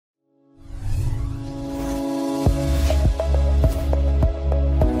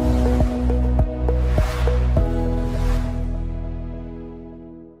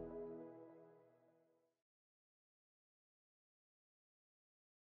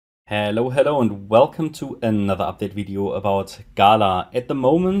Hello, and welcome to another update video about GALA. At the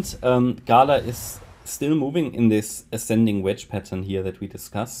moment, GALA is still moving in this ascending wedge pattern here that we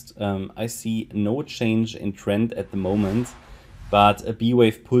discussed. I see no change in trend at the moment, but a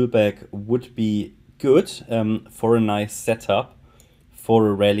B-wave pullback would be good for a nice setup for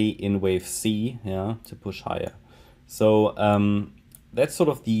a rally in wave C, yeah, to push higher. So that's sort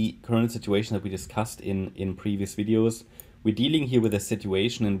of the current situation that we discussed in previous videos. We're dealing here with a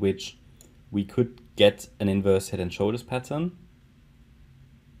situation in which we could get an inverse head and shoulders pattern.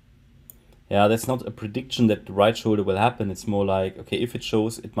 Yeah, that's not a prediction that the right shoulder will happen. It's more like, okay, if it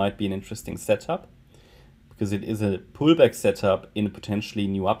shows, it might be an interesting setup because it is a pullback setup in a potentially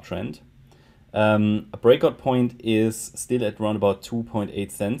new uptrend. A breakout point is still at around about 2.8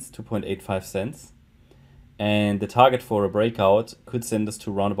 cents, 2.85 cents. And the target for a breakout could send us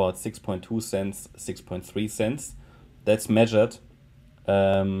to around about 6.2 cents, 6.3 cents. That's measured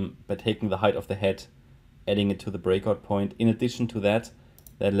by taking the height of the head, adding it to the breakout point. In addition to that,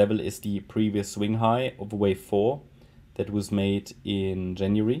 that level is the previous swing high of wave 4 that was made in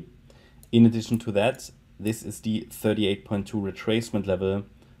January. In addition to that, this is the 38.2 retracement level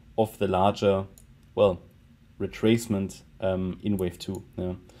of the larger, well, retracement in wave 2.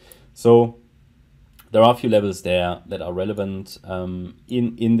 Yeah. So there are a few levels there that are relevant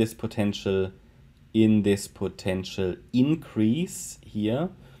in this potential increase here.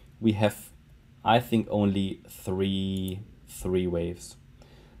 We have, I think, only three waves.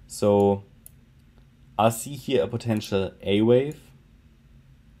 So I see here a potential A wave,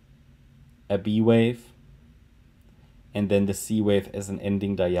 a B wave, and then the C wave as an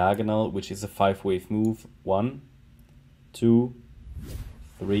ending diagonal, which is a 5-wave move. 1, 2,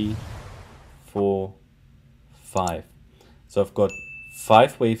 3, 4, 5. So I've got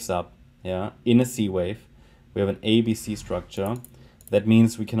 5 waves up, yeah, in a C wave. We have an ABC structure. That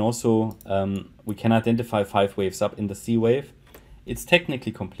means we can also we can identify 5 waves up in the C wave. It's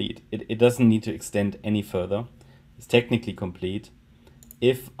technically complete. It doesn't need to extend any further. It's technically complete.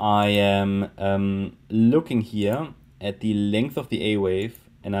 If I am looking here at the length of the A wave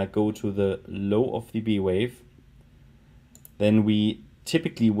and I go to the low of the B wave, then we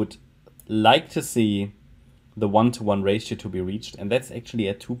typically would like to see the 1-to-1 ratio to be reached, and that's actually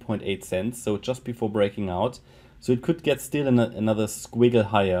at 2.8 cents, so just before breaking out. So it could get still another squiggle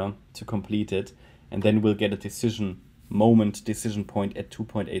higher to complete it, and then we'll get a decision point at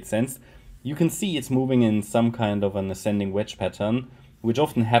 2.8 cents. You can see it's moving in some kind of an ascending wedge pattern, which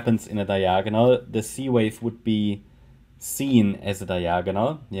often happens in a diagonal. The C wave would be seen as a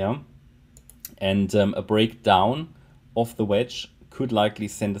diagonal, yeah, and a breakdown of the wedge could likely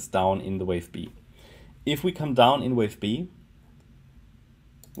send us down in the wave B. If we come down in wave B,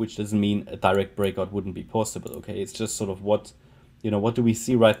 which doesn't mean a direct breakout wouldn't be possible, okay? It's just sort of what do we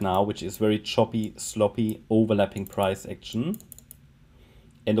see right now, which is very choppy, sloppy, overlapping price action.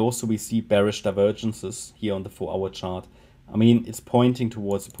 And also we see bearish divergences here on the 4-hour chart. I mean, it's pointing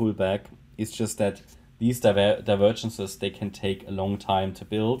towards a pullback. It's just that these divergences, they can take a long time to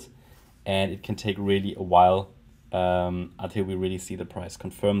build, and it can take really a while until we really see the price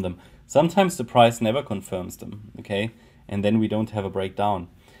confirm them. Sometimes the price never confirms them, okay? And then we don't have a breakdown.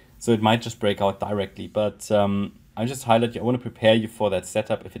 So it might just break out directly, but I just highlight you. I want to prepare you for that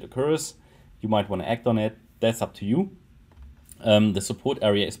setup. If it occurs, you might want to act on it. That's up to you. The support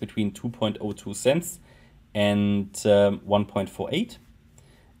area is between 2.02 cents and 1.48.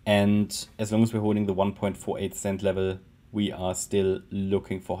 And as long as we're holding the 1.48 cent level, we are still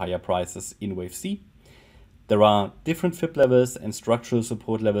looking for higher prices in wave C. There are different FIB levels and structural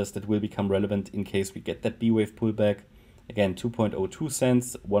support levels that will become relevant in case we get that B-wave pullback. Again, 2.02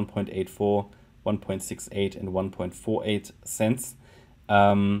 cents, 1.84, 1.68, and 1.48 cents.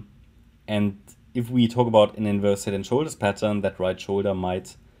 And if we talk about an inverse head and shoulders pattern, that right shoulder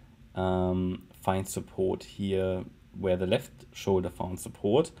might find support here where the left shoulder found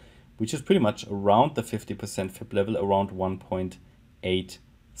support, which is pretty much around the 50% FIB level, around 1.8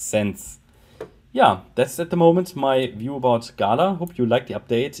 cents. Yeah, that's at the moment my view about GALA. Hope you liked the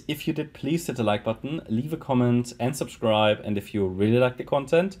update. If you did, please hit the like button, leave a comment and subscribe. And if you really like the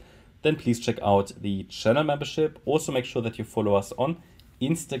content, then please check out the channel membership. Also make sure that you follow us on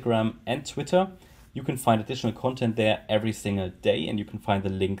Instagram and Twitter. You can find additional content there every single day, and you can find the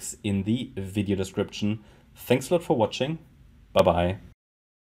links in the video description. Thanks a lot for watching. Bye-bye.